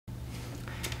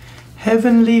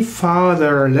Heavenly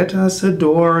Father, let us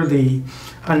adore thee.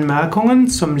 Anmerkungen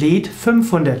zum Lied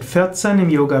 514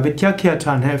 im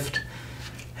Yoga-Vidya-Kirtan Heft.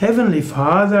 Heavenly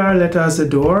Father, let us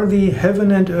adore thee.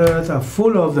 Heaven and earth are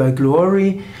full of thy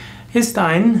glory. Ist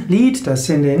ein Lied, das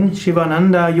in den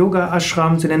Shivananda Yoga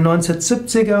Ashrams in den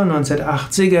 1970er und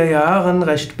 1980er Jahren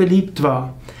recht beliebt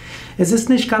war. Es ist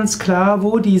nicht ganz klar,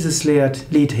 wo dieses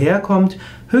Lied herkommt.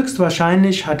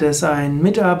 Höchstwahrscheinlich hat es ein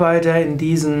Mitarbeiter in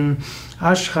diesen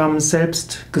Ashrams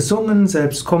selbst gesungen,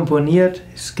 selbst komponiert.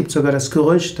 Es gibt sogar das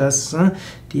Gerücht, dass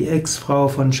die Ex-Frau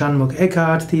von Shanmugh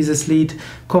Eckardt dieses Lied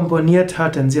komponiert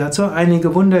hat, denn sie hat so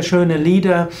einige wunderschöne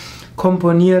Lieder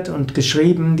komponiert und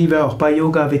geschrieben, die wir auch bei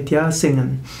Yoga-Vidya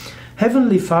singen.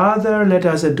 Heavenly Father, let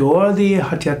us adore thee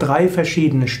hat ja 3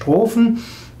 verschiedene Strophen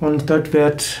und dort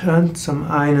wird zum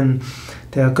einen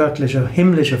der göttliche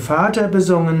himmlische Vater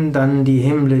besungen, dann die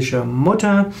himmlische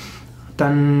Mutter,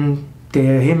 dann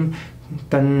der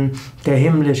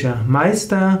himmlische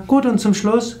Meister, gut, und zum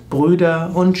Schluss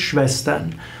Brüder und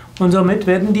Schwestern. Und somit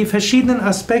werden die verschiedenen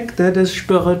Aspekte des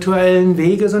spirituellen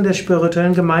Weges und der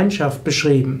spirituellen Gemeinschaft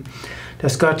beschrieben.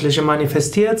 Das Göttliche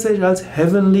manifestiert sich als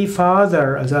Heavenly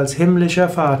Father, also als himmlischer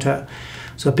Vater.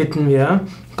 So bitten wir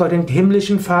Gott, den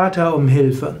himmlischen Vater, um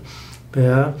Hilfe.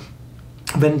 Wir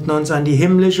wenden uns an die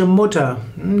himmlische Mutter,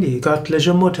 die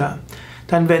göttliche Mutter.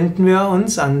 Dann wenden wir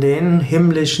uns an den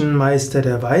himmlischen Meister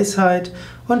der Weisheit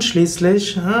und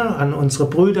schließlich an unsere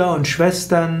Brüder und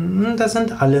Schwestern. Das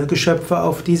sind alle Geschöpfe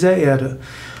auf dieser Erde.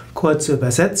 Kurze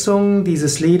Übersetzung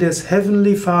dieses Liedes: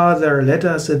 Heavenly Father, let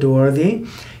us adore thee.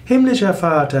 Himmlischer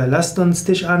Vater, lasst uns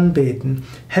dich anbeten.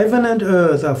 Heaven and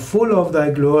earth are full of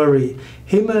thy glory.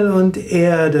 Himmel und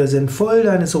Erde sind voll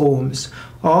deines Ruhms.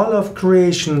 All of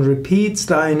creation repeats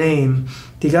thy name.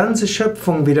 Die ganze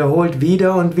Schöpfung wiederholt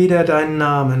wieder und wieder deinen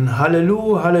Namen.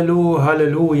 Halleluja, Halleluja,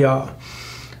 Halleluja.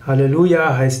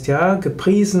 Halleluja heißt ja,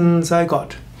 gepriesen sei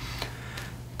Gott.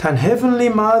 Dann Heavenly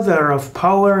Mother of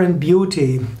Power and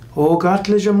Beauty. O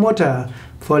göttliche Mutter,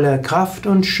 voller Kraft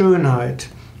und Schönheit.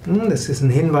 Das ist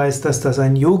ein Hinweis, dass das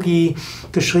ein Yogi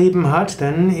geschrieben hat,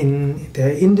 denn in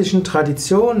der indischen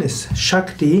Tradition ist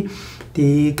Shakti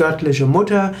die göttliche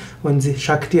Mutter und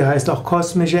Shakti heißt auch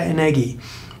kosmische Energie.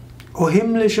 O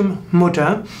himmlische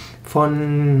Mutter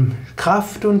von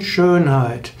Kraft und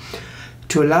Schönheit.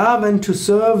 To love and to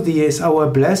serve thee is our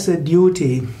blessed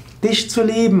duty. Dich zu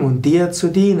lieben und dir zu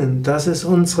dienen, das ist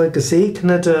unsere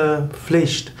gesegnete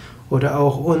Pflicht oder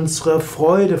auch unsere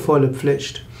freudevolle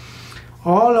Pflicht.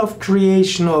 All of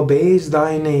creation obeys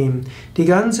thy name. Die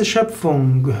ganze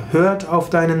Schöpfung hört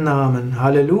auf deinen Namen.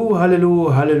 Halleluja,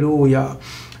 Halleluja, Halleluja.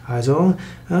 Also,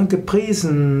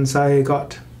 gepriesen sei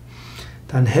Gott.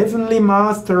 Dann Heavenly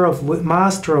Master of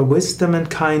Wisdom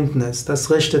and Kindness. Das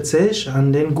richtet sich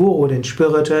an den Guru, den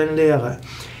spirituellen Lehrer.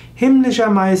 Himmlischer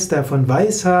Meister von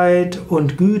Weisheit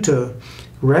und Güte.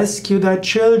 Rescue thy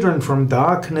children from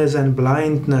darkness and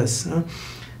blindness.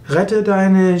 Rette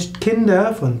deine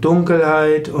Kinder von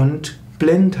Dunkelheit und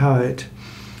Blindheit.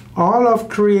 All of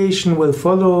creation will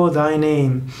follow thy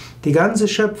name. Die ganze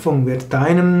Schöpfung wird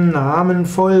deinem Namen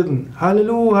folgen.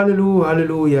 Halleluja, Halleluja,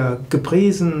 Halleluja.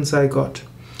 Gepriesen sei Gott.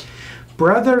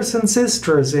 Brothers and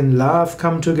sisters in love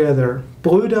come together.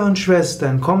 Brüder und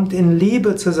Schwestern, kommt in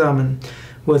Liebe zusammen.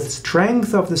 With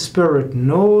strength of the spirit,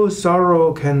 no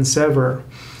sorrow can sever.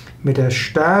 Mit der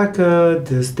Stärke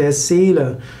der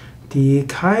Seele, die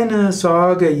keine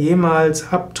Sorge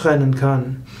jemals abtrennen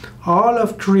kann. All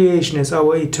of creation is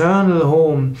our eternal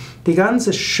home. Die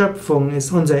ganze Schöpfung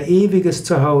ist unser ewiges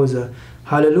Zuhause.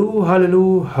 Halleluja,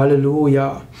 Halleluja,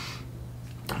 Halleluja.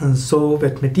 Und so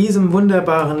wird mit diesem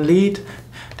wunderbaren Lied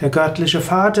der göttliche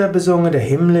Vater besungen, der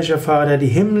himmlische Vater, die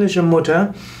himmlische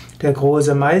Mutter, der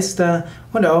große Meister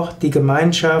und auch die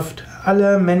Gemeinschaft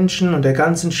aller Menschen und der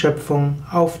ganzen Schöpfung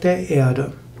auf der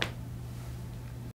Erde.